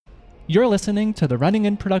You're listening to the Running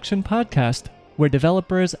in Production podcast, where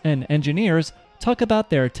developers and engineers talk about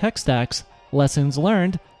their tech stacks, lessons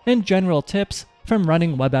learned, and general tips from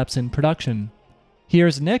running web apps in production.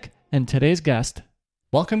 Here's Nick and today's guest.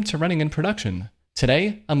 Welcome to Running in Production.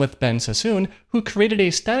 Today, I'm with Ben Sassoon, who created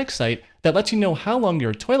a static site that lets you know how long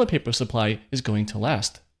your toilet paper supply is going to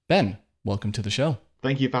last. Ben, welcome to the show.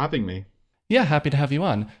 Thank you for having me. Yeah, happy to have you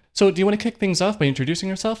on. So do you want to kick things off by introducing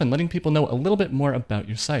yourself and letting people know a little bit more about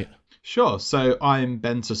your site? Sure. So I'm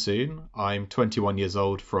Ben Sassoon. I'm 21 years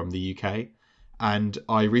old from the UK, and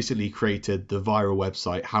I recently created the viral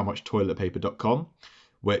website howmuchtoiletpaper.com,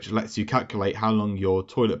 which lets you calculate how long your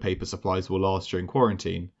toilet paper supplies will last during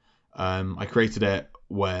quarantine. I created it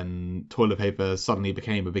when toilet paper suddenly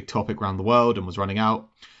became a big topic around the world and was running out.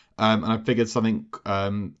 And I figured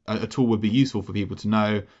a tool would be useful for people to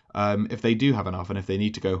know if they do have enough and if they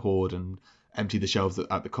need to go hoard and empty the shelves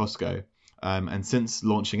at the Costco. And since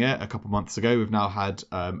launching it a couple months ago, we've now had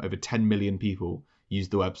over 10 million people use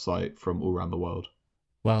the website from all around the world.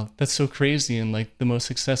 Wow, that's so crazy in like the most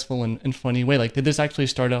successful and funny way. Like, did this actually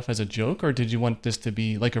start off as a joke, or did you want this to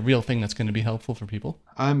be like a real thing that's going to be helpful for people?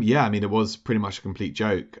 Yeah, I mean, it was pretty much a complete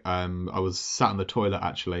joke. I was sat in the toilet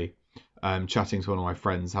actually, chatting to one of my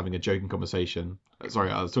friends, having a joking conversation. Sorry,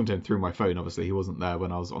 I was talking to him through my phone. Obviously, he wasn't there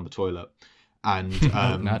when I was on the toilet. And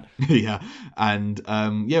we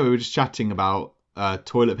were just chatting about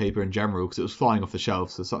toilet paper in general because it was flying off the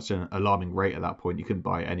shelves at such an alarming rate at that point. You couldn't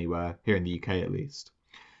buy it anywhere, here in the UK at least.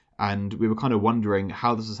 And we were kind of wondering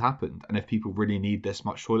how this has happened and if people really need this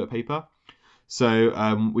much toilet paper.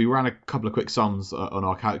 So we ran a couple of quick sums on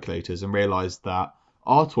our calculators and realised that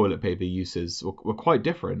our toilet paper uses were quite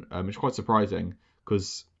different, which is quite surprising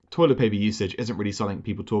because toilet paper usage isn't really something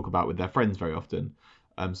people talk about with their friends very often.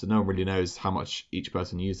 So no one really knows how much each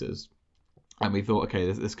person uses. And we thought,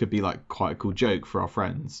 okay, this could be like quite a cool joke for our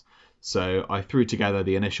friends. So I threw together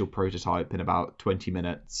the initial prototype in about 20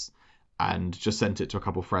 minutes and just sent it to a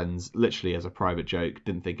couple of friends, literally as a private joke.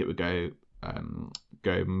 Didn't think it would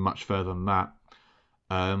go much further than that.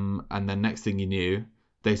 And then next thing you knew,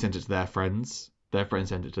 they sent it to their friends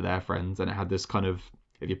sent it to their friends, and it had this kind of,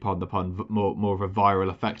 if you pardon the pun, more of a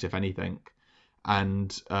viral effect, if anything. And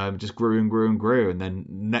just grew and grew and grew. And then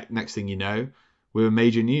next thing you know, we were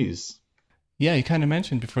major news. Yeah, you kind of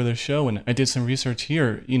mentioned before the show, and I did some research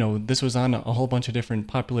here, this was on a whole bunch of different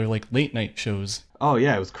popular like late night shows. Oh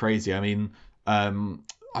yeah, it was crazy. I mean,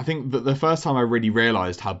 I think that the first time I really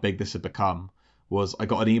realized how big this had become was I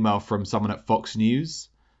got an email from someone at Fox News.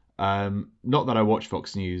 Not that I watch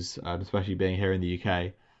Fox News, especially being here in the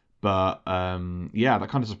UK, but that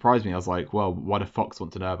kind of surprised me. I was like, well, why do Fox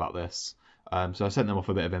want to know about this? So I sent them off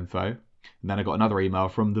a bit of info, and then I got another email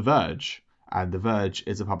from The Verge, and The Verge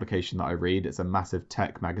is a publication that I read. It's a massive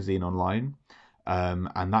tech magazine online,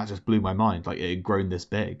 and that just blew my mind. Like, it had grown this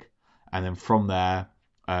big, and then from there,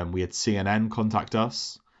 we had CNN contact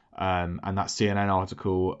us, and that CNN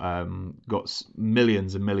article got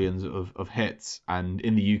millions and millions of hits, and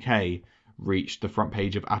in the UK reached the front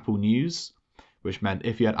page of Apple News, which meant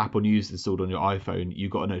if you had Apple News installed on your iPhone, you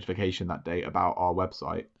got a notification that day about our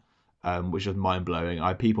website. Which was mind-blowing. I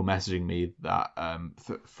had people messaging me that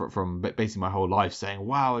from basically my whole life saying,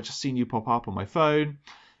 wow, I just seen you pop up on my phone.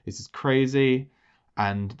 This is crazy.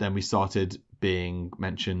 And then we started being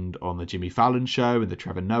mentioned on the Jimmy Fallon show and the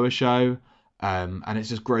Trevor Noah show. And it's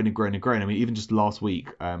just grown and grown and grown. I mean, even just last week,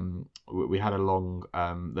 we had a long...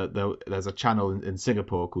 there's a channel in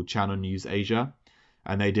Singapore called Channel News Asia.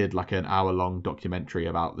 And they did like an hour-long documentary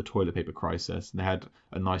about the toilet paper crisis. And they had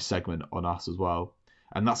a nice segment on us as well.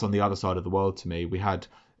 And that's on the other side of the world to me. We had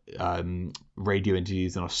radio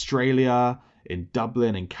interviews in Australia, in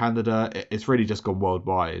Dublin, in Canada. It's really just gone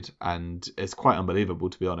worldwide. And it's quite unbelievable,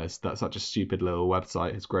 to be honest, that such a stupid little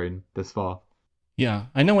website has grown this far. Yeah,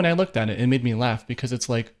 I know when I looked at it, it made me laugh because it's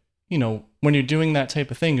like, when you're doing that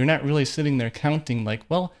type of thing, you're not really sitting there counting like,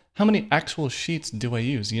 well, how many actual sheets do I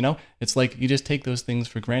use? It's like you just take those things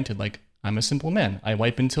for granted. Like, I'm a simple man. I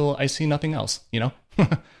wipe until I see nothing else,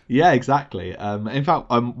 Yeah, exactly. In fact,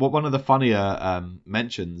 one of the funnier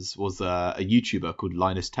mentions was a YouTuber called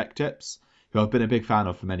Linus Tech Tips, who I've been a big fan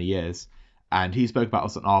of for many years. And he spoke about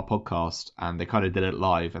us on our podcast, and they kind of did it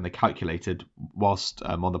live, and they calculated whilst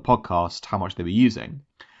on the podcast how much they were using.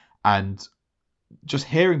 And just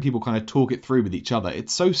hearing people kind of talk it through with each other,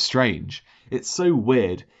 it's so strange. It's so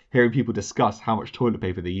weird hearing people discuss how much toilet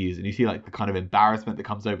paper they use, and you see like the kind of embarrassment that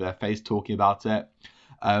comes over their face talking about it.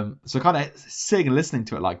 So kind of sitting and listening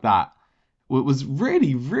to it like that was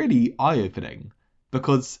really, really eye-opening,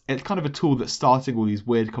 because it's kind of a tool that's starting all these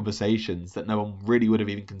weird conversations that no one really would have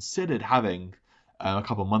even considered having a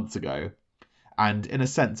couple of months ago. And in a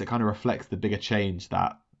sense, it kind of reflects the bigger change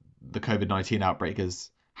that the COVID-19 outbreak has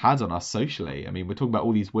had on us socially. I mean, we're talking about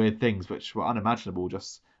all these weird things which were unimaginable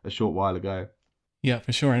just a short while ago. Yeah,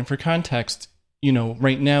 for sure. And for context,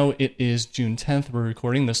 right now it is June 10th. We're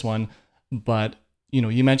recording this one, but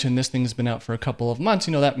you mentioned this thing's been out for a couple of months.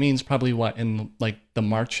 That means probably what, in like the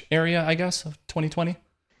March area, I guess, of 2020?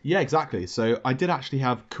 Yeah, exactly. So I did actually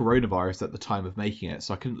have coronavirus at the time of making it,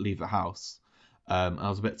 so I couldn't leave the house. I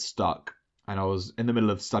was a bit stuck, and I was in the middle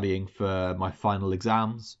of studying for my final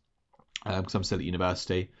exams because I'm still at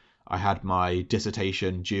university. I had my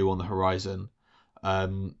dissertation due on the horizon,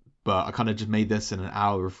 but I kind of just made this in an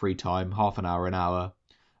hour of free time, half an hour, an hour,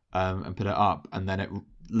 and put it up, and then it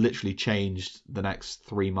literally changed the next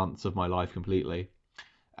 3 months of my life completely.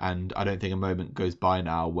 And I don't think a moment goes by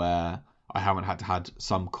now where I haven't had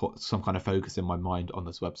some kind of focus in my mind on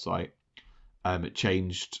this website. It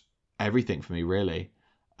changed everything for me, really.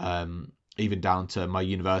 Even down to my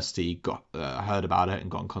university got heard about it and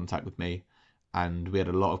got in contact with me, and we had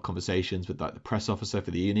a lot of conversations with like the press officer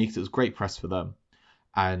for the uni, because it was great press for them,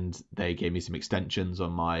 and they gave me some extensions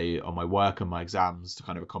on my work and my exams to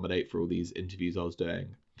kind of accommodate for all these interviews I was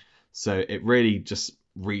doing. So it really just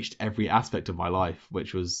reached every aspect of my life,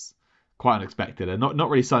 which was quite unexpected, and not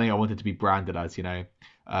really something I wanted to be branded as.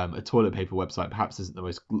 A toilet paper website perhaps isn't the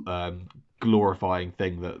most glorifying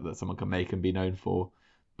thing that someone can make and be known for,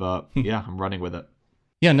 but yeah, I'm running with it.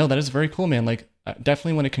 Yeah, no, that is very cool, man. Like, I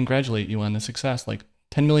definitely want to congratulate you on the success. Like,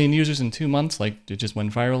 10 million users in 2 months, like, it just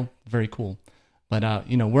went viral. Very cool. But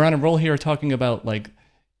we're on a roll here talking about like,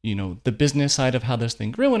 the business side of how this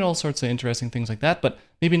thing grew and all sorts of interesting things like that. But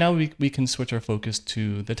maybe now we can switch our focus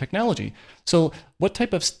to the technology. So what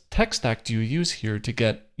type of tech stack do you use here to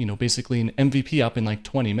get, basically an MVP up in like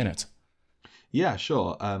 20 minutes? Yeah,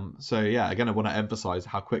 sure. So yeah, again, I want to emphasize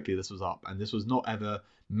how quickly this was up, and this was not ever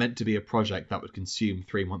meant to be a project that would consume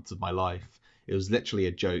 3 months of my life. It was literally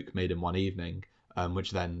a joke made in one evening,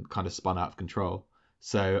 which then kind of spun out of control.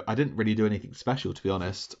 So I didn't really do anything special, to be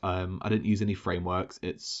honest. I didn't use any frameworks.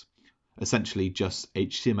 It's essentially just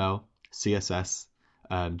HTML, CSS,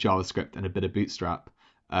 JavaScript, and a bit of Bootstrap.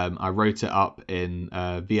 I wrote it up in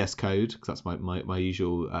VS Code because that's my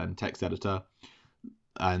usual text editor.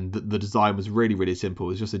 And the design was really, really simple.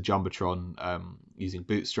 It was just a Jumbotron using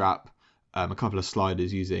Bootstrap, a couple of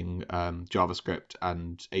sliders using JavaScript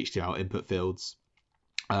and HTML input fields.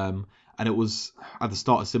 And it was at the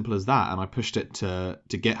start as simple as that. And I pushed it to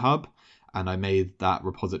GitHub, and I made that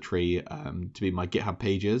repository to be my GitHub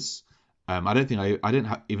pages. I don't think I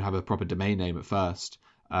didn't even have a proper domain name at first,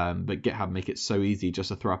 but GitHub make it so easy just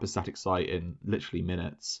to throw up a static site in literally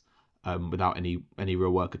minutes without any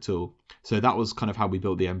real work at all. So that was kind of how we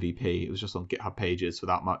built the MVP. It was just on GitHub pages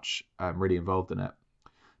without much really involved in it.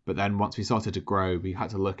 But then once we started to grow, we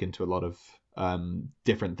had to look into a lot of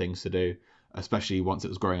different things to do, especially once it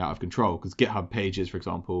was growing out of control. Because GitHub pages, for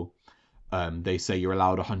example, they say you're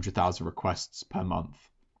allowed 100,000 requests per month.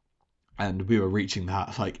 And we were reaching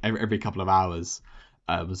that like every couple of hours.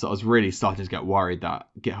 So I was really starting to get worried that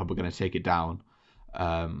GitHub were going to take it down.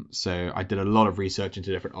 So I did a lot of research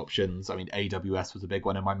into different options. I mean, AWS was a big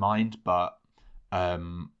one in my mind, but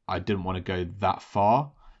I didn't want to go that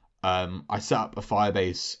far. I set up a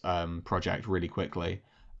Firebase project really quickly,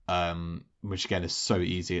 which again is so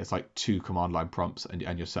easy. It's like 2 command line prompts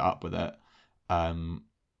and you're set up with it.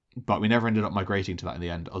 But we never ended up migrating to that in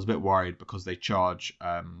the end. I was a bit worried because they charge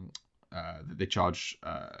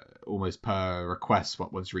almost per request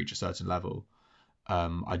once you reach a certain level.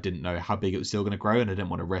 I didn't know how big it was still going to grow, and I didn't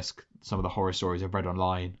want to risk some of the horror stories I've read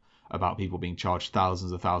online about people being charged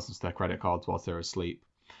thousands of thousands to their credit cards whilst they're asleep.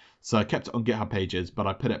 So I kept it on GitHub pages, but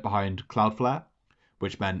I put it behind Cloudflare,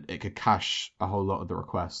 which meant it could cache a whole lot of the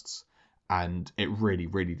requests, and it really,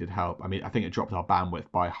 really did help. I mean, I think it dropped our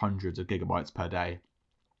bandwidth by hundreds of gigabytes per day,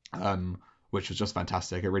 which was just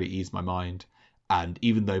fantastic. It really eased my mind. And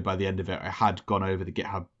even though by the end of it, I had gone over the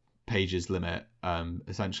GitHub pages limit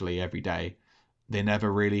essentially every day, they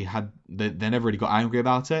never really got angry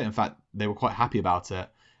about it. In fact, they were quite happy about it,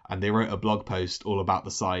 and they wrote a blog post all about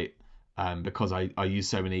the site because I use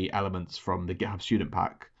so many elements from the GitHub Student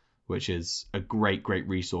Pack, which is a great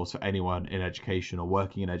resource for anyone in education or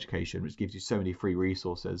working in education, which gives you so many free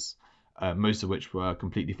resources, most of which were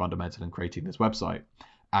completely fundamental in creating this website.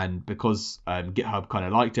 And because GitHub kind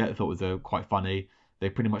of liked it, I thought it was quite funny, they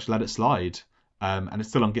pretty much let it slide. And it's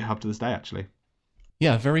still on GitHub to this day, actually.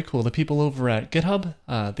 Yeah, very cool. The people over at GitHub,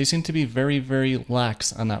 they seem to be very, very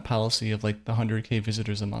lax on that policy of like the 100K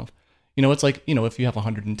visitors a month. It's like, if you have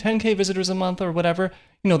 110K visitors a month or whatever,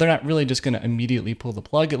 they're not really just going to immediately pull the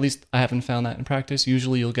plug. At least I haven't found that in practice.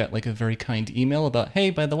 Usually you'll get like a very kind email about, hey,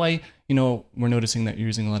 by the way, we're noticing that you're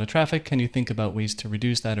using a lot of traffic. Can you think about ways to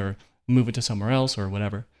reduce that or move it to somewhere else or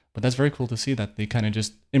whatever? But that's very cool to see that they kind of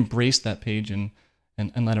just embrace that page and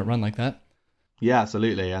let it run like that. Yeah,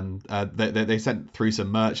 absolutely. And they sent through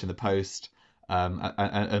some merch in the post, and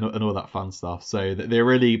all that fun stuff. So they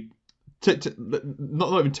really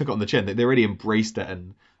not even took it on the chin. They really embraced it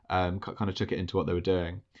and kind of took it into what they were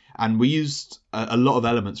doing. And we used a lot of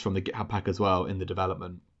elements from the GitHub pack as well in the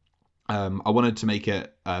development. I wanted to make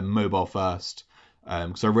it mobile first,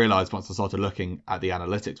 because I realized once I started looking at the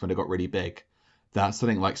analytics when it got really big, that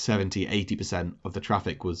something like 70-80% of the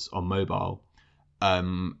traffic was on mobile.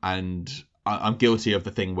 And I'm guilty of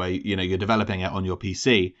the thing where you're developing it on your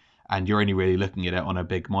PC and you're only really looking at it on a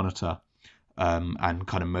big monitor, and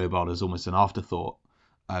kind of mobile is almost an afterthought.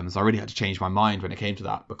 So I really had to change my mind when it came to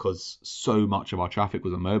that, because so much of our traffic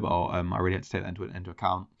was on mobile. I really had to take that into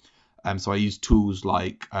account. So I used tools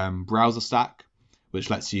like BrowserStack, which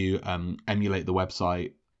lets you emulate the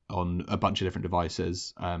website on a bunch of different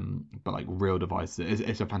devices, but like real devices.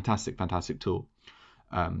 It's a fantastic tool.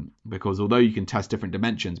 Because although you can test different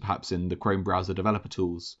dimensions, perhaps in the Chrome browser developer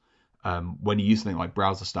tools, when you use something like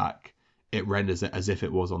BrowserStack, it renders it as if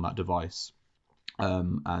it was on that device.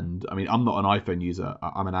 And I mean, I'm not an iPhone user,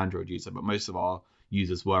 I'm an Android user, but most of our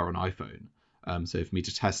users were on iPhone. So for me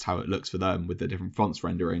to test how it looks for them with the different fonts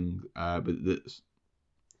rendering,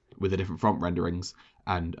 with the different font renderings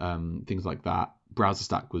and things like that,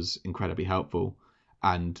 BrowserStack was incredibly helpful.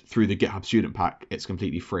 And through the GitHub Student Pack, it's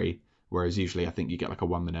completely free. Whereas usually I think you get like a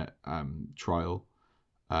 1-minute trial.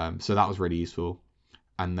 So that was really useful.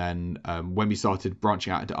 And then when we started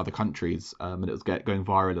branching out into other countries, and it was going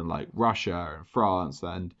viral in like Russia and France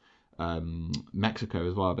and Mexico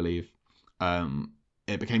as well, I believe,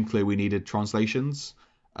 it became clear we needed translations.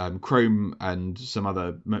 Chrome and some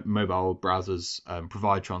other mobile browsers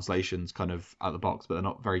provide translations kind of out of the box, but they're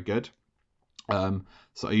not very good.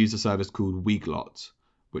 So I use a service called Weglot,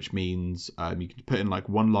 which means you can put in like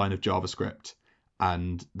one line of JavaScript,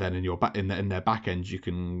 and then in their backend you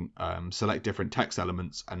can select different text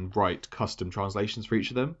elements and write custom translations for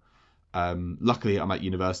each of them. Luckily, I'm at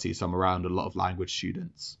university, so I'm around a lot of language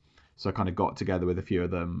students. So I kind of got together with a few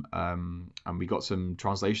of them, and we got some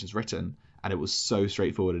translations written, and it was so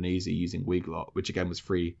straightforward and easy using Weglot, which again was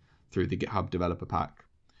free through the GitHub developer pack.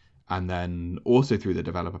 And then also through the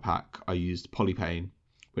developer pack, I used Polypane,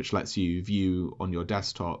 which lets you view on your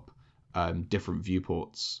desktop different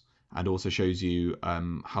viewports, and also shows you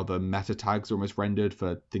how the meta tags are almost rendered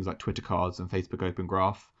for things like Twitter cards and Facebook Open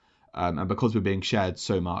Graph. And because we're being shared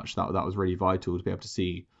so much, that was really vital to be able to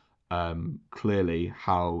see clearly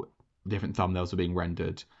how different thumbnails are being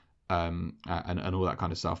rendered, and all that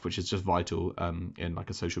kind of stuff, which is just vital in like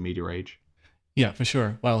a social media age. Yeah, for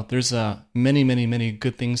sure. Wow, there's many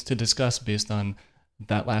good things to discuss based on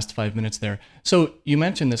that last 5 minutes there. So you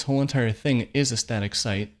mentioned this whole entire thing is a static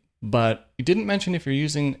site, but you didn't mention if you're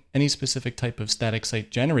using any specific type of static site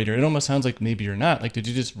generator. It almost sounds like maybe you're not. Like, did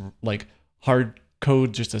you just like hard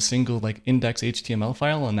code just a single like index HTML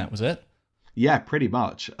file and that was it? Yeah, pretty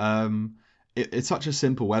much. It's such a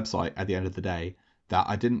simple website at the end of the day that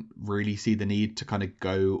I didn't really see the need to kind of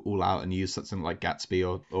go all out and use something like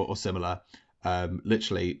Gatsby or similar.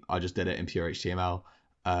 Literally, I just did it in pure HTML.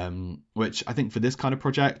 Which I think for this kind of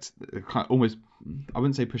project, almost, I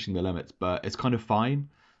wouldn't say pushing the limits, but it's kind of fine.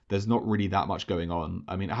 There's not really that much going on.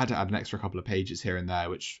 I mean, I had to add an extra couple of pages here and there,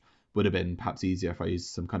 which would have been perhaps easier if I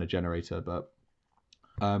used some kind of generator. But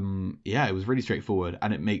yeah, it was really straightforward,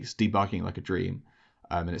 and it makes debugging like a dream.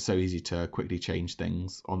 And it's so easy to quickly change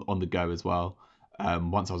things on the go as well.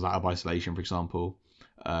 Once I was out of isolation, for example,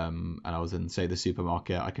 and I was in, say, the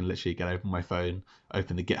supermarket, I can literally get open my phone,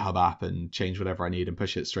 open the GitHub app, and change whatever I need and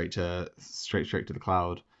push it straight to the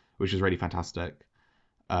cloud, which is really fantastic.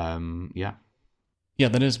 Yeah,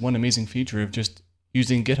 that is one amazing feature of just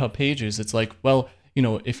using GitHub Pages. It's like, well,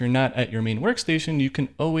 if you're not at your main workstation, you can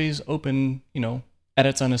always open,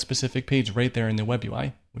 edits on a specific page right there in the web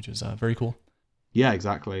UI, which is very cool. Yeah,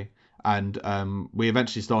 exactly. And we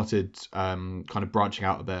eventually started kind of branching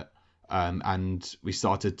out a bit. And we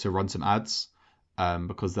started to run some ads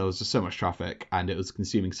because there was just so much traffic and it was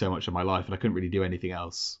consuming so much of my life, and I couldn't really do anything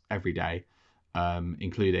else every day,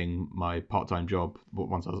 including my part-time job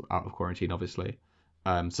once I was out of quarantine, obviously.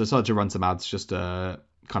 So I started to run some ads just to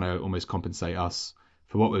kind of almost compensate us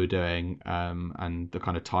for what we were doing, and the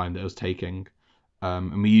kind of time that it was taking.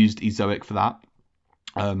 And we used Ezoic for that.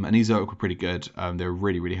 And Ezoic were pretty good. They were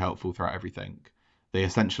really helpful throughout everything. They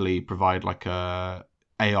essentially provide like a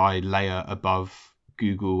AI layer above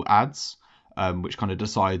Google Ads, which kind of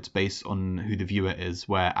decides based on who the viewer is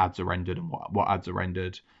where ads are rendered and what ads are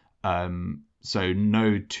rendered. So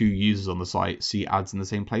no two users on the site see ads in the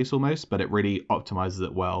same place almost, but it really optimizes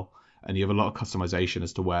it well. And you have a lot of customization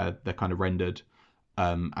as to where they're kind of rendered.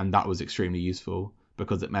 And that was extremely useful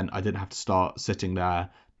because it meant I didn't have to start sitting there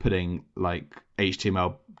putting like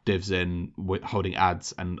HTML divs in holding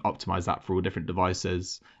ads and optimize that for all different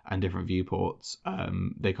devices and different viewports.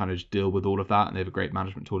 They kind of just deal with all of that, and they have a great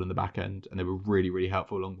management tool in the back end, and they were really, really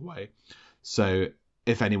helpful along the way. So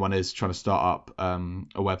if anyone is trying to start up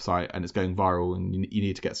a website and it's going viral and you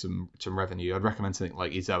need to get some revenue, I'd recommend something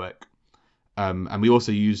like Ezoic. And we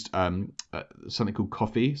also used something called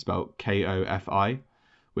Ko-fi, spelled Kofi,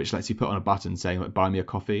 which lets you put on a button saying like buy me a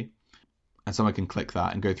coffee, and someone can click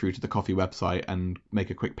that and go through to the Ko-fi website and make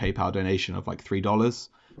a quick PayPal donation of like $3,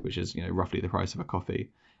 which is, you know, roughly the price of a coffee.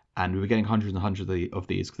 And we were getting hundreds and hundreds of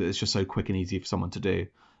these because it's just so quick and easy for someone to do.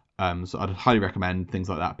 So I'd highly recommend things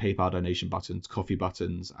like that: PayPal donation buttons, Ko-fi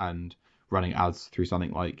buttons, and running ads through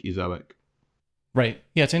something like Ezoic. Right.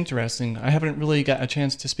 Yeah, it's interesting. I haven't really got a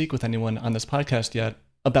chance to speak with anyone on this podcast yet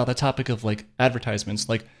about the topic of like advertisements.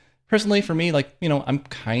 Like personally for me, like, you know, I'm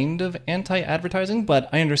kind of anti-advertising, but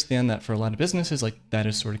I understand that for a lot of businesses, like that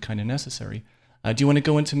is sort of kind of necessary. Do you want to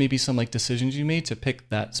go into maybe some like decisions you made to pick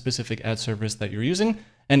that specific ad service that you're using?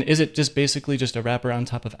 And is it just basically just a wrapper on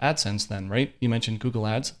top of AdSense then, right? You mentioned Google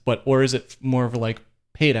Ads, or is it more of like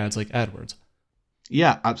paid ads like AdWords?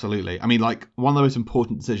 Yeah, absolutely. I mean, like one of the most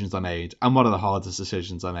important decisions I made, and one of the hardest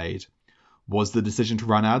decisions I made, was the decision to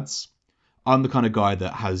run ads. I'm the kind of guy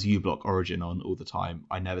that has uBlock Origin on all the time.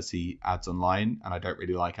 I never see ads online, and I don't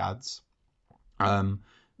really like ads. But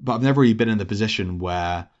I've never really been in the position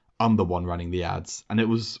where I'm the one running the ads, and it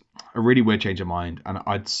was a really weird change of mind, and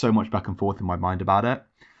I had so much back and forth in my mind about it.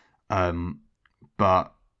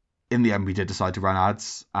 But in the end, we did decide to run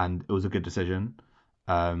ads, and it was a good decision.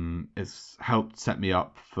 It's helped set me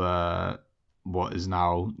up for what is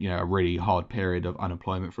now, you know, a really hard period of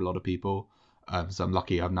unemployment for a lot of people. So I'm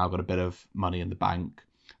lucky I've now got a bit of money in the bank,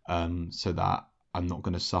 so that I'm not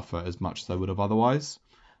going to suffer as much as I would have otherwise,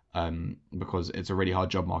 because it's a really hard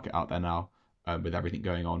job market out there now, with everything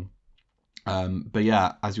going on. But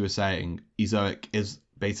yeah, as you were saying, Ezoic is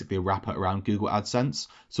basically a wrapper around Google AdSense.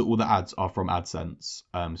 So all the ads are from AdSense.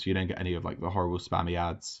 So you don't get any of like the horrible spammy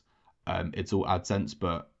ads. It's all AdSense,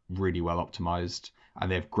 but really well optimized,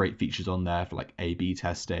 and they have great features on there for like A/B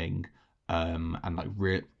testing, and like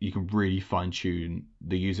you can really fine tune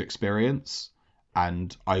the user experience.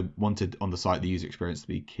 And I wanted on the site the user experience to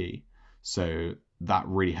be key, so that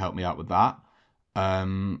really helped me out with that.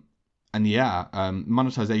 And yeah,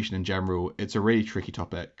 monetization in general, it's a really tricky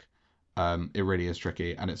topic. It really is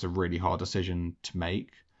tricky, and it's a really hard decision to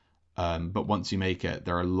make. But once you make it,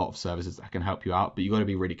 there are a lot of services that can help you out, but you got to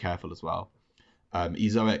be really careful as well.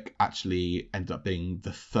 Ezoic actually ended up being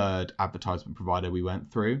the third advertisement provider we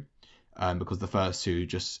went through, because the first two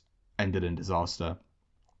just ended in disaster.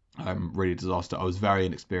 Really disaster. I was very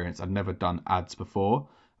inexperienced. I'd never done ads before.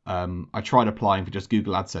 I tried applying for just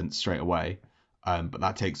Google AdSense straight away, but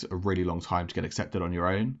that takes a really long time to get accepted on your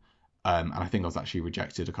own. And I think I was actually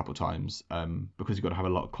rejected a couple of times, because you've got to have a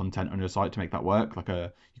lot of content on your site to make that work. You've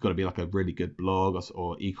got to be like a really good blog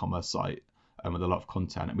or e-commerce site, with a lot of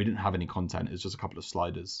content. And we didn't have any content. It's just a couple of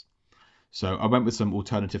sliders. So I went with some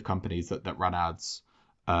alternative companies that ran ads,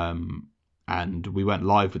 and we went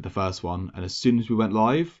live with the first one. And as soon as we went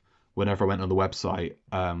live, whenever I went on the website,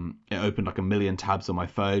 it opened like a million tabs on my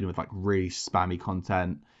phone with like really spammy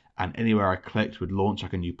content. And anywhere I clicked would launch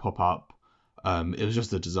like a new pop-up. It was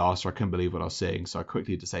just a disaster. I couldn't believe what I was seeing, so I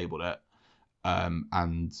quickly disabled it.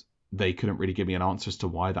 And they couldn't really give me an answer as to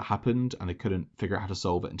why that happened, and they couldn't figure out how to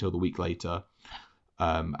solve it until the week later.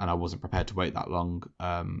 And I wasn't prepared to wait that long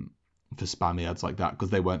for spammy ads like that,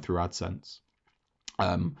 because they weren't through AdSense.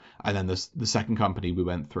 And then the second company we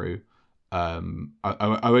went through, I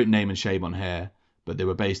won't name and shame on here, but they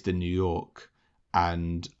were based in New York,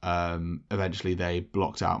 and eventually they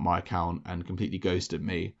blocked out my account and completely ghosted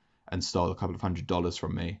me and stole a couple of $100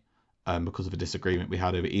 from me, because of a disagreement we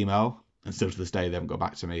had over email. And still to this day, they haven't got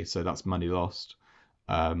back to me. So that's money lost.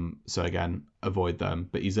 So again, avoid them.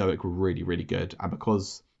 But Ezoic were really, really good. And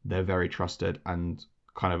because they're very trusted and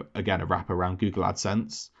kind of, again, a wrap around Google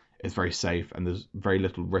AdSense, it's very safe and there's very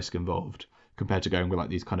little risk involved compared to going with like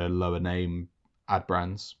these kind of lower name ad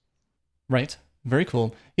brands. Right. Very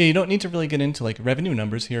cool. Yeah, you don't need to really get into like revenue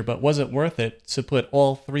numbers here, but was it worth it to put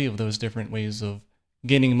all three of those different ways of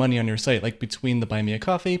gaining money on your site, like between the Buy Me a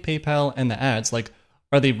Coffee, PayPal, and the ads? Like,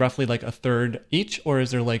 are they roughly like a third each, or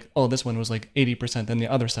is there like, oh, this one was like 80%, then the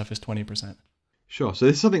other stuff is 20%? Sure. So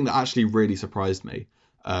this is something that actually really surprised me.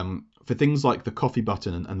 For things like the coffee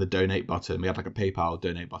button and the donate button, we had like a PayPal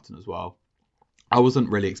donate button as well. I wasn't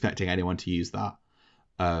really expecting anyone to use that.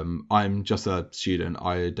 I'm just a student.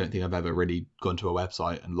 I don't think I've ever really gone to a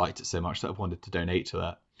website and liked it so much that I've wanted to donate to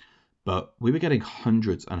it. But we were getting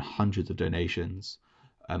hundreds and hundreds of donations.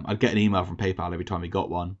 I'd get an email from PayPal every time we got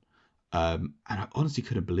one. And I honestly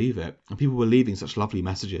couldn't believe it. And people were leaving such lovely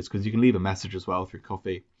messages, because you can leave a message as well through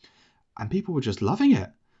Coffee. And people were just loving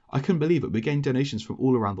it. I couldn't believe it. We're getting donations from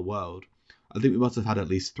all around the world. I think we must have had at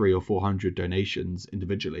least 300 or 400 donations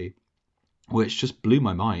individually, which just blew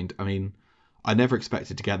my mind. I mean, I never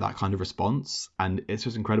expected to get that kind of response, and it's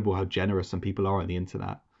just incredible how generous some people are on the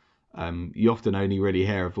internet. You often only really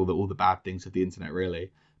hear of all the bad things of the internet,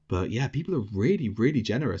 really, but yeah, people are really, really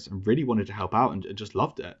generous and really wanted to help out and just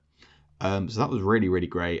loved it. So that was really, really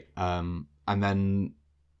great. And then,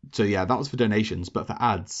 so yeah, that was for donations, but for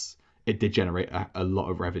ads, it did generate a lot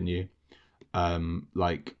of revenue,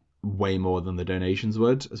 like way more than the donations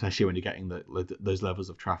would, especially when you're getting those levels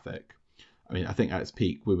of traffic. I mean, I think at its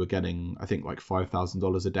peak, we were getting, I think, like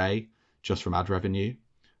 $5,000 a day just from ad revenue,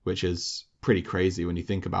 which is pretty crazy when you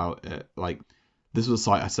think about it. Like, this was a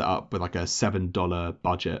site I set up with like a $7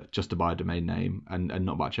 budget just to buy a domain name and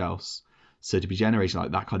not much else. So to be generating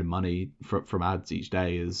like that kind of money from ads each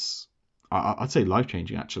day is, I'd say,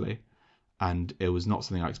 life-changing, actually. And it was not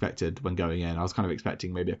something I expected when going in. I was kind of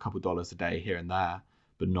expecting maybe a couple dollars a day here and there,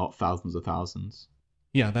 but not thousands of thousands.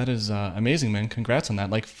 Yeah, that is amazing, man. Congrats on that.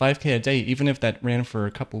 Like 5K a day, even if that ran for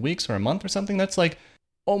a couple weeks or a month or something, that's like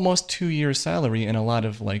almost 2 years salary in a lot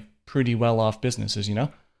of like pretty well-off businesses, you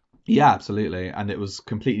know? Yeah, absolutely. And it was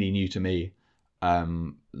completely new to me.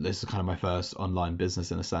 This is kind of my first online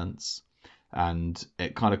business in a sense. And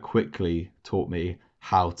it kind of quickly taught me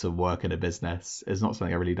how to work in a business. It's not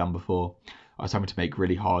something I've really done before. I was having to make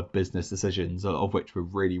really hard business decisions, a lot of which were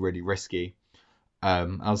really, really risky. I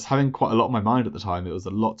was having quite a lot on my mind at the time. It was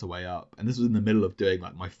a lot to weigh up, and this was in the middle of doing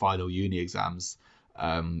like my final uni exams.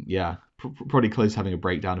 Yeah, probably close to having a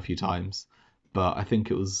breakdown a few times, but I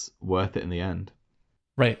think it was worth it in the end.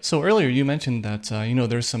 Right. So earlier you mentioned that,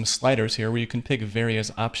 there's some sliders here where you can pick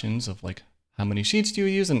various options of like how many sheets do you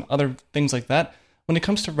use and other things like that. When it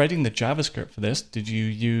comes to writing the JavaScript for this, did you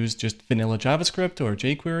use just vanilla JavaScript or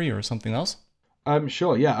jQuery or something else?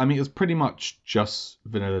 Sure, yeah. I mean, it's pretty much just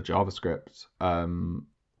vanilla JavaScript.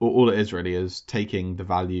 All it is really is taking the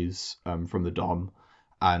values from the DOM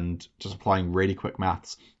and just applying really quick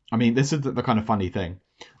maths. I mean, this is the kind of funny thing.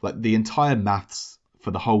 Like, the entire maths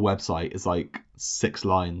for the whole website is like 6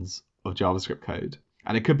 lines of JavaScript code,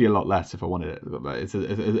 and it could be a lot less if I wanted it. But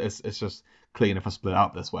it's just clean if I split it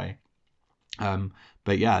up this way.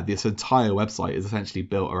 But yeah, this entire website is essentially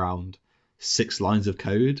built around 6 lines of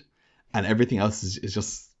code, and everything else is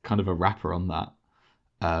just kind of a wrapper on that.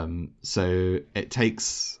 So it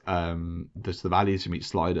takes the values from each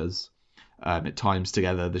sliders. It times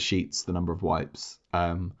together the sheets, the number of wipes,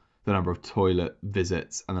 the number of toilet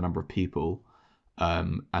visits, and the number of people,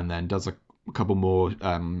 and then does a couple more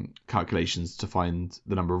calculations to find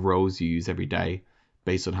the number of rolls you use every day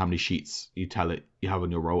based on how many sheets you tell it you have on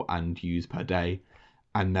your roll and use per day.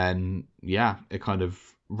 And then, yeah, it kind of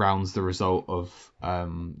rounds the result of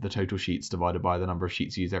the total sheets divided by the number of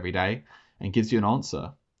sheets used every day and gives you an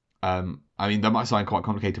answer. I mean, that might sound quite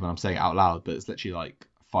complicated when I'm saying it out loud, but it's literally like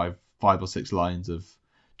five or 6 lines of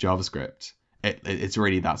JavaScript. It's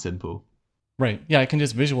really that simple. Right. Yeah, I can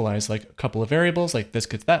just visualize like a couple of variables, like this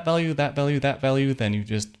gets that value, that value, that value. Then you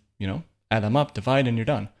just, add them up, divide, and you're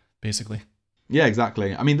done, basically. Yeah,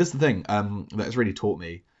 exactly. I mean, this is the thing that has really taught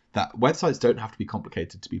me that websites don't have to be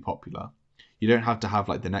complicated to be popular. You don't have to have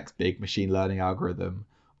like the next big machine learning algorithm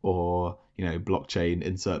or, blockchain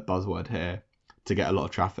insert buzzword here to get a lot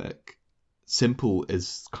of traffic. Simple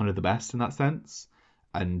is kind of the best in that sense.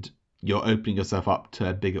 And you're opening yourself up to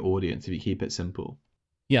a bigger audience if you keep it simple.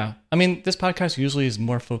 Yeah. I mean, this podcast usually is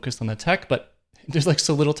more focused on the tech, but there's like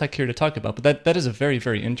so little tech here to talk about. But that is a very,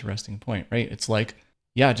 very interesting point, right? It's like,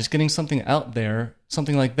 yeah, just getting something out there,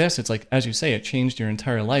 something like this, it's like, as you say, it changed your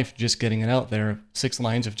entire life just getting it out there, 6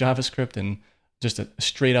 lines of JavaScript and just a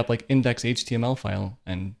straight up like index HTML file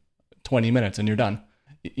and 20 minutes and you're done.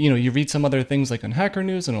 You read some other things like on Hacker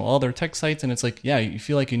News and all their tech sites, and it's like, yeah, you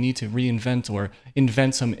feel like you need to reinvent or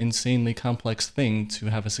invent some insanely complex thing to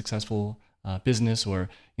have a successful business or,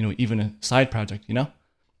 even a side project,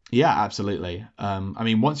 Yeah, absolutely. I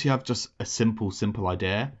mean, once you have just a simple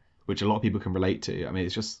idea, which a lot of people can relate to, I mean,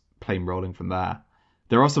 it's just plain rolling from there.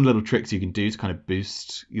 There are some little tricks you can do to kind of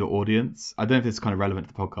boost your audience. I don't know if this is kind of relevant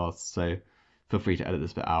to the podcast, so feel free to edit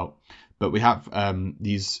this bit out. But we have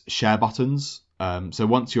these share buttons So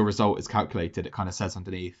once your result is calculated, it kind of says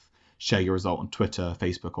underneath, share your result on Twitter,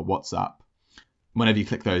 Facebook, or WhatsApp. Whenever you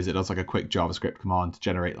click those, it does like a quick JavaScript command to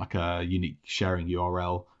generate like a unique sharing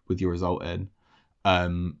URL with your result in.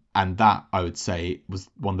 And that, I would say, was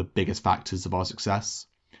one of the biggest factors of our success,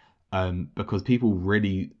 because people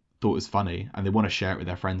really thought it was funny and they want to share it with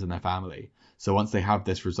their friends and their family. So once they have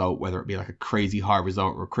this result, whether it be like a crazy high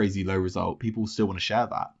result or a crazy low result, people still want to share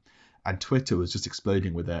that. And Twitter was just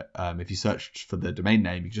exploding with it. If you searched for the domain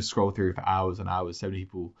name, you could just scroll through for hours and hours. So many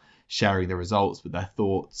people sharing their results with their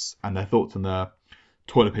thoughts and their thoughts on the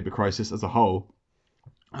toilet paper crisis as a whole.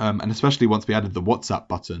 And especially once we added the WhatsApp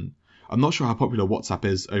button. I'm not sure how popular WhatsApp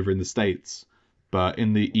is over in the States, but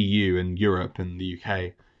in the EU and Europe and the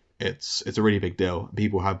UK, it's a really big deal.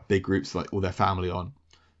 People have big groups like all their family on.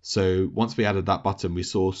 So once we added that button, we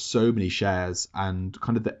saw so many shares, and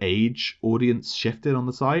kind of the age audience shifted on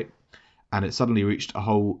the site, and it suddenly reached a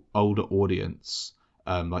whole older audience,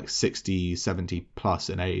 like 60, 70 plus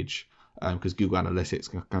in age, because Google Analytics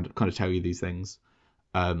can kind of tell you these things.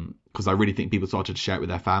 Because I really think people started to share it with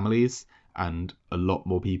their families, and a lot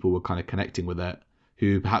more people were kind of connecting with it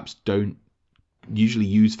who perhaps don't usually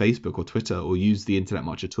use Facebook or Twitter or use the internet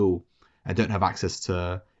much at all, and don't have access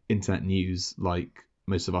to internet news like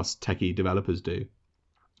most of us techie developers do.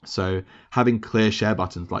 So having clear share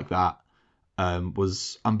buttons like that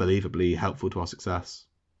was unbelievably helpful to our success.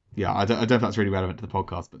 Yeah, I don't know if that's really relevant to the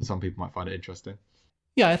podcast, but some people might find it interesting.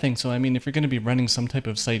 Yeah, I think so. I mean, if you're going to be running some type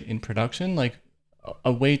of site in production, like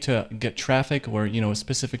a way to get traffic or,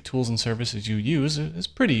 specific tools and services you use is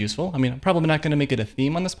pretty useful. I mean, I'm probably not going to make it a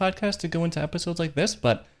theme on this podcast to go into episodes like this,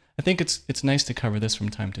 but I think it's nice to cover this from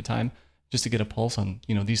time to time just to get a pulse on,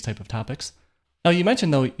 these type of topics. Now, you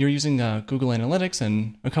mentioned, though, you're using Google Analytics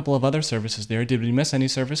and a couple of other services there. Did we miss any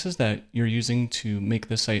services that you're using to make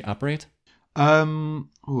this site operate? I'm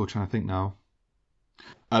trying to think now.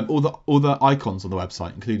 All the icons on the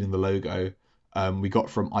website, including the logo, we got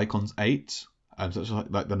from Icons 8, so it's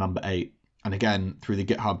like the number 8. And again, through the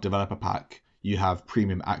GitHub developer pack, you have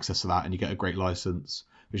premium access to that, and you get a great license,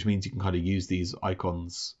 which means you can kind of use these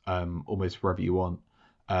icons almost wherever you want,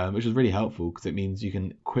 which is really helpful because it means you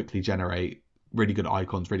can quickly generate really good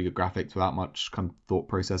icons, really good graphics without much kind of thought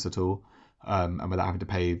process at all, and without having to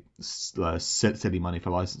pay silly money for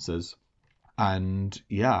licenses. And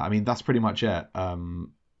yeah, I mean, that's pretty much it.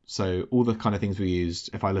 So all the kind of things we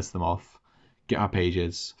used, if I list them off: GitHub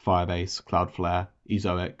Pages, Firebase, Cloudflare,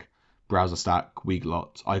 Ezoic, Browser Stack,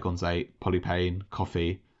 Weglot, Icons 8, Polypane,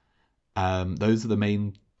 Coffee. Those are the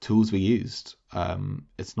main tools we used.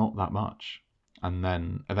 It's not that much. And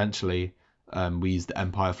then eventually we used the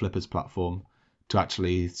Empire Flippers platform to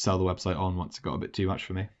actually sell the website on once it got a bit too much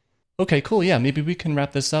for me. Okay, cool. Yeah, maybe we can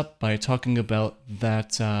wrap this up by talking about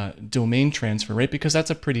that domain transfer, right? Because that's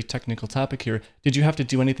a pretty technical topic here. Did you have to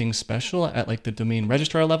do anything special at like the domain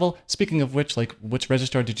registrar level? Speaking of which, like which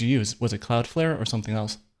registrar did you use? Was it Cloudflare or something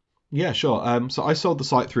else? Yeah, sure. So I sold the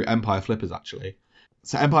site through Empire Flippers actually.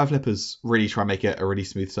 So Empire Flippers really try and make it a really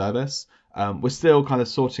smooth service. We're still kind of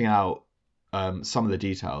sorting out some of the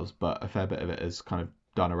details, but a fair bit of it is kind of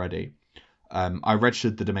done already. I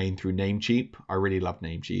registered the domain through Namecheap. I really love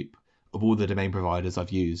Namecheap. Of all the domain providers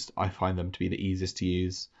I've used, I find them to be the easiest to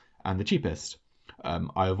use and the cheapest.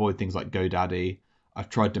 I avoid things like GoDaddy. I've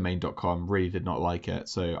tried domain.com, really did not like it,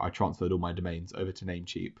 so I transferred all my domains over to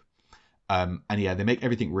Namecheap. And yeah, they make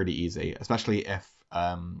everything really easy, especially if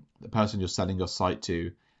the person you're selling your site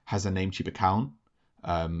to has a Namecheap account.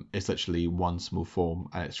 It's literally one small form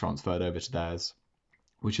and it's transferred over to theirs,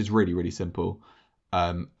 which is really, really simple.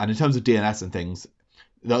 And in terms of DNS and things,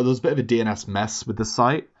 there was a bit of a DNS mess with the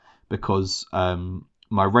site, because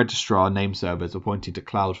my registrar name servers were pointing to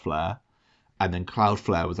Cloudflare, and then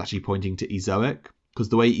Cloudflare was actually pointing to Ezoic. Because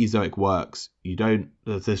the way Ezoic works,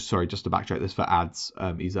 just to backtrack this for ads,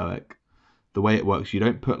 Ezoic, the way it works, you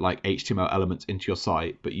don't put like HTML elements into your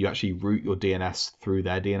site, but you actually route your DNS through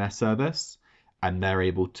their DNS service, and they're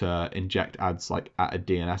able to inject ads like at a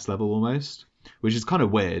DNS level almost, which is kind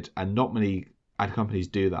of weird, and not many ad companies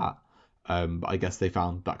do that. But I guess they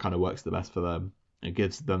found that kind of works the best for them. It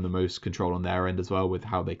gives them the most control on their end as well with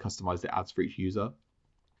how they customize the ads for each user.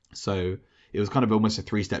 So it was kind of almost a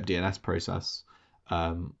 3-step DNS process,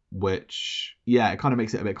 which, yeah, it kind of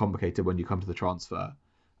makes it a bit complicated when you come to the transfer.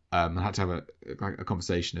 I had to have a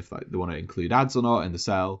conversation if they want to include ads or not in the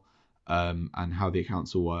sale, and how the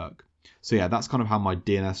accounts will work. So yeah, that's kind of how my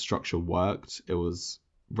DNS structure worked. It was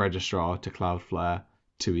registrar to Cloudflare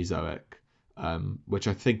to Ezoic, which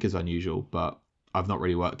I think is unusual, but I've not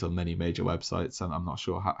really worked on many major websites, and I'm not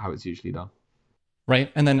sure how it's usually done.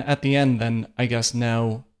 Right. And then at the end, then I guess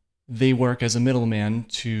now they work as a middleman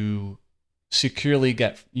to securely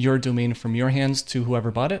get your domain from your hands to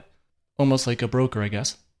whoever bought it, almost like a broker, I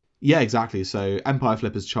guess. Yeah, exactly. So Empire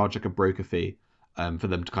Flippers charge like a broker fee for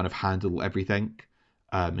them to kind of handle everything,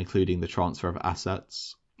 including the transfer of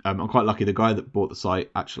assets. I'm quite lucky. The guy that bought the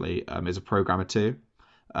site actually is a programmer too.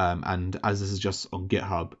 And as this is just on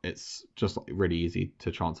GitHub, it's just like really easy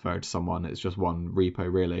to transfer it to someone. It's just one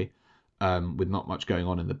repo really, with not much going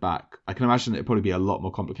on in the back. I can imagine it'd probably be a lot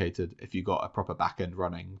more complicated if you got a proper backend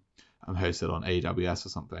running hosted on AWS or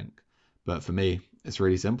something. But for me, it's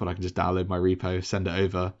really simple. I can just download my repo, send it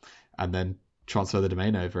over, and then transfer the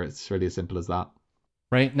domain over. It's really as simple as that.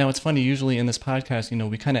 Right. Now, it's funny, usually in this podcast,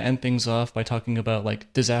 we kind of end things off by talking about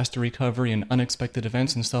like disaster recovery and unexpected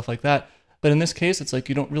events and stuff like that. But in this case, it's like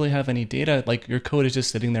you don't really have any data. Like your code is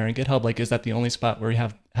just sitting there in GitHub. Like, is that the only spot where you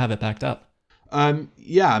have it backed up?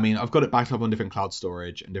 Yeah, I mean, I've got it backed up on different cloud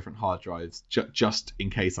storage and different hard drives, just in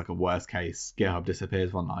case, like a worst case, GitHub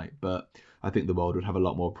disappears one night. But I think the world would have a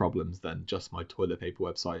lot more problems than just my toilet paper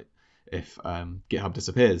website if GitHub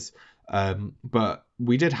disappears. But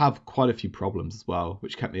we did have quite a few problems as well,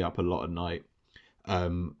 which kept me up a lot at night. I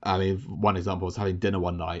mean, one example was having dinner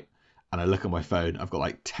one night, and I look at my phone. I've got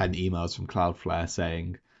like 10 emails from Cloudflare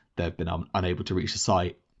saying they've been unable to reach the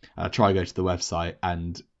site. And I try to go to the website,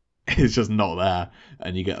 and it's just not there.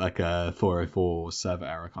 And you get like a 404 server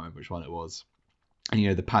error. I can't remember which one it was.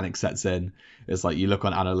 And the panic sets in. It's like you look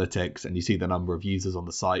on analytics and you see the number of users on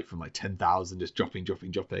the site from like 10,000 just dropping.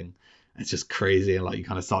 It's just crazy, and like you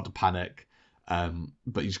kind of start to panic.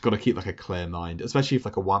 But you just got to keep like a clear mind, especially if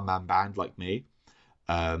like a one-man band like me.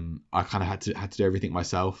 I kind of had to do everything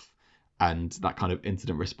myself, and that kind of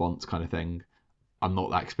incident response kind of thing, I'm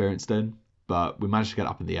not that experienced in. But we managed to get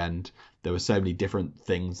up in the end. There were so many different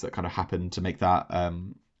things that kind of happened to make that.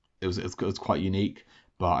 It was quite unique.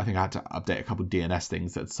 But I think I had to update a couple of DNS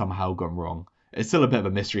things that had somehow gone wrong. It's still a bit of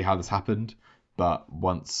a mystery how this happened. But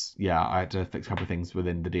once, I had to fix a couple of things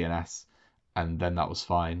within the DNS, and then that was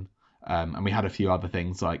fine. And we had a few other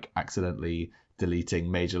things like accidentally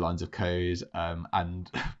deleting major lines of code and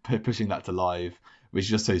pushing that to live, which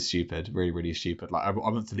is just so stupid, really, really stupid. Like I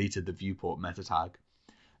once deleted the viewport meta tag.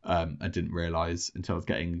 I didn't realize until I was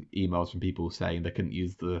getting emails from people saying they couldn't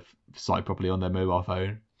use the site properly on their mobile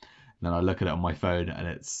phone. And then I look at it on my phone and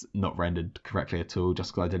it's not rendered correctly at all,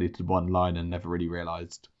 just because I deleted one line and never really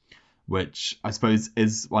realized, which I suppose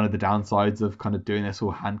is one of the downsides of kind of doing this all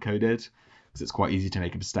hand coded, because it's quite easy to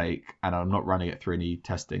make a mistake. And I'm not running it through any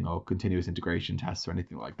testing or continuous integration tests or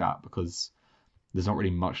anything like that, because there's not really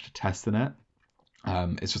much to test in it.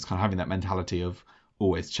 It's just kind of having that mentality of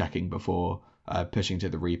always checking before pushing to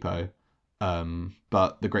the repo.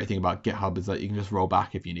 But the great thing about GitHub is that you can just roll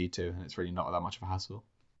back if you need to, and it's really not that much of a hassle.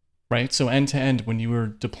 Right. So end to end, when you were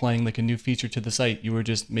deploying like a new feature to the site, you were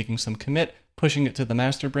just making some commit, pushing it to the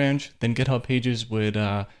master branch, then GitHub Pages would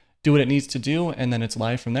do what it needs to do, and then it's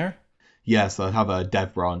live from there? Yeah, so I'd have a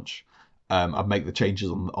dev branch. I'd make the changes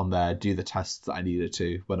on there, do the tests that I needed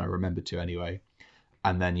to when I remembered to anyway.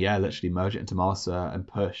 And then, literally merge it into master and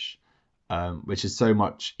push, which is so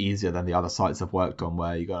much easier than the other sites I've worked on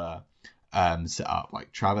where you got to set up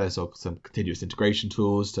like Travis or some continuous integration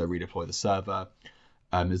tools to redeploy the server.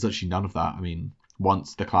 There's actually none of that. I mean,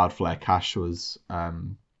 once the Cloudflare cache was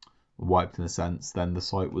wiped in a sense, then the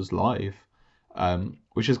site was live,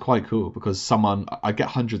 which is quite cool because I get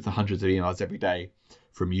hundreds and hundreds of emails every day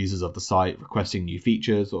from users of the site requesting new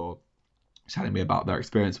features or telling me about their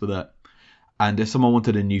experience with it. And if someone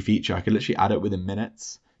wanted a new feature, I could literally add it within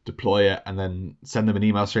minutes, deploy it, and then send them an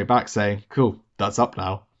email straight back saying, cool, that's up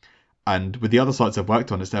now. And with the other sites I've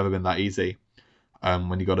worked on, it's never been that easy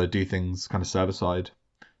when you got to do things kind of server side.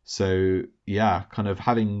 So kind of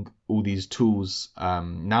having all these tools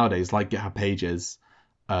nowadays like GitHub Pages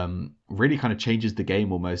really kind of changes the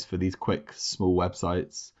game almost for these quick, small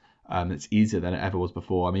websites. It's easier than it ever was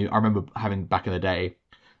before. I mean, I remember having back in the day,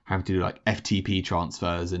 having to do like FTP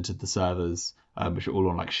transfers into the servers, which are all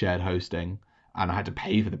on like shared hosting, and I had to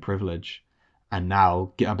pay for the privilege. And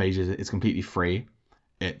now GitHub Pages is completely free.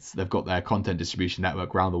 They've got their content distribution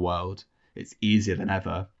network around the world. It's easier than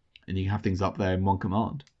ever, and you can have things up there in one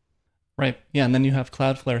command. Right. Yeah, and then you have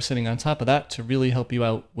Cloudflare sitting on top of that to really help you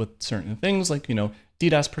out with certain things like,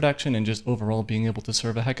 DDoS protection and just overall being able to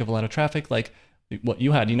serve a heck of a lot of traffic like what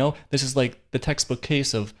you had. This is like the textbook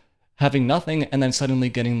case of having nothing and then suddenly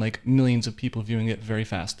getting like millions of people viewing it very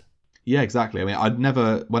fast. Yeah, exactly. I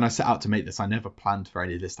mean, when I set out to make this, I never planned for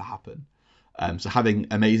any of this to happen. So having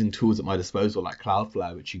amazing tools at my disposal like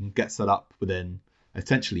Cloudflare, which you can get set up within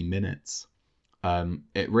essentially minutes,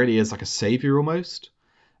 it really is like a savior almost.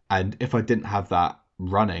 And if I didn't have that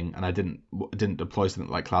running and I didn't deploy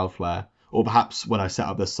something like Cloudflare Or perhaps when I set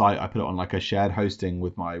up the site, I put it on like a shared hosting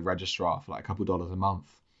with my registrar for like a couple dollars a month.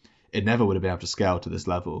 It never would have been able to scale to this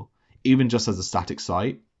level. Even just as a static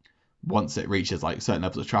site, once it reaches like certain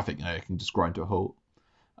levels of traffic, it can just grind to a halt.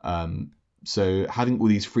 So having all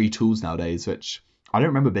these free tools nowadays, which I don't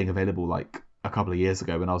remember being available like a couple of years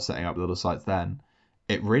ago when I was setting up little sites then,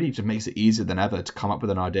 it really just makes it easier than ever to come up with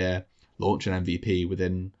an idea, launch an MVP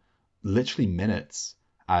within literally minutes,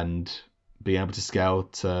 and be able to scale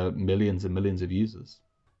to millions and millions of users.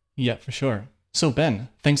 Yeah, for sure. So Ben,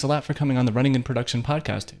 thanks a lot for coming on the Running in Production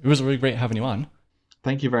podcast. It was really great having you on.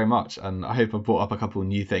 Thank you very much. And I hope I've brought up a couple of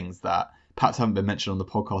new things that perhaps haven't been mentioned on the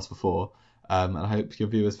podcast before. And I hope your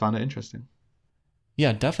viewers found it interesting.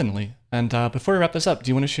 Yeah, definitely. And before we wrap this up, do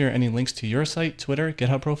you want to share any links to your site, Twitter,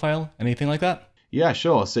 GitHub profile, anything like that? Yeah,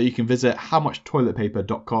 sure. So you can visit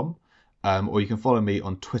howmuchtoiletpaper.com, or you can follow me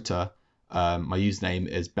on Twitter. My username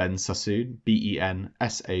is Ben Sassoon, BenSassoon.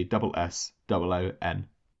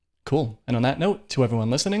 Cool. And on that note, to everyone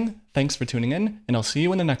listening, thanks for tuning in, and I'll see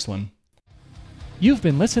you in the next one. You've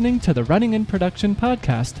been listening to the Running in Production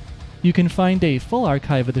podcast. You can find a full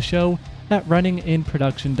archive of the show at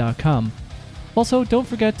runninginproduction.com. Also, don't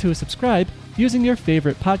forget to subscribe using your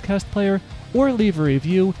favorite podcast player or leave a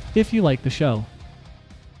review if you like the show.